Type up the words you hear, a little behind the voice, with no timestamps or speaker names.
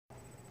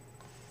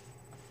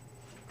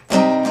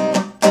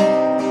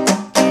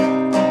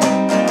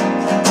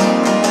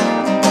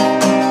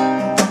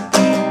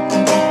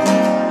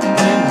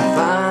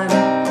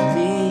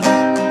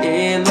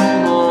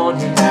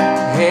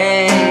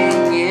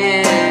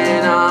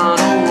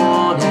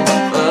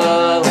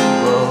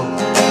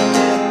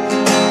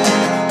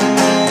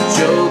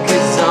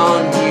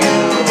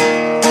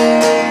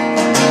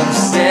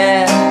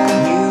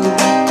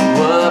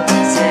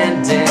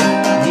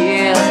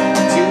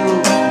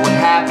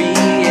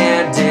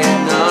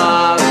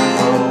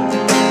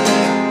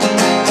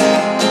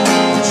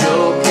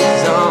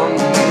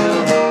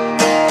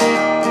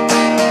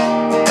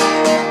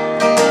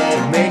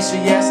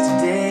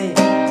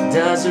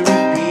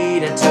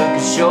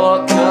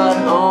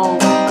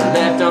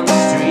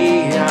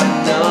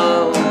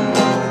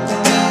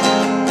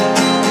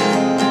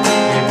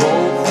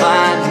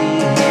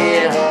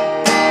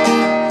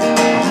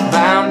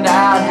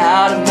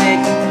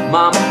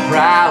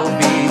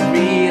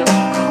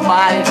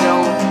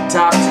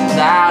talk too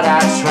loud. I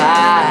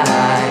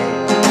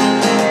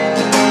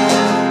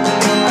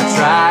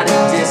try to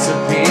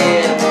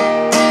disappear.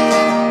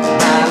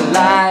 My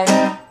life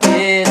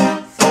is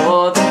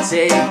for the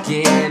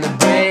taking. A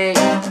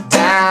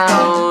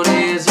breakdown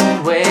is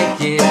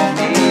awakening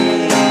me.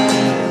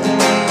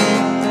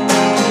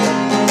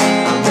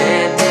 I'm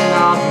ending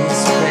all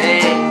this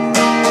pain.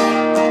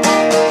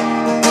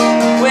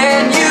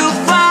 When you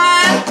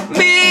find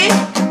me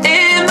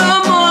in the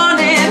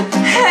morning,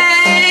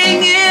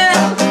 hanging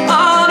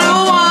on a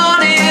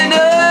wanted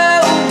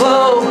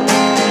boat,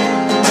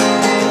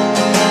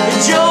 the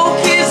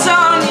joke is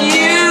on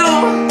you.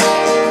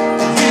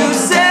 You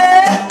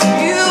said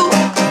you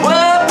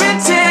were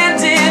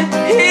pretending.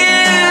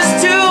 Here's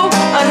to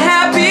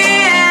unhappy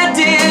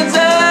endings.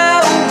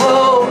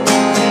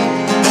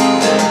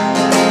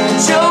 The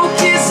joke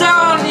is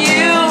on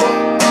you.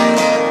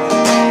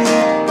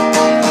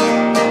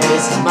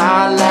 This is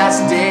my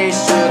last day,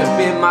 should have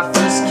been my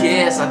first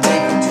kiss. I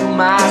think to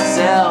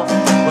myself,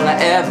 will I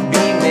ever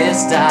be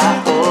missed?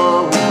 I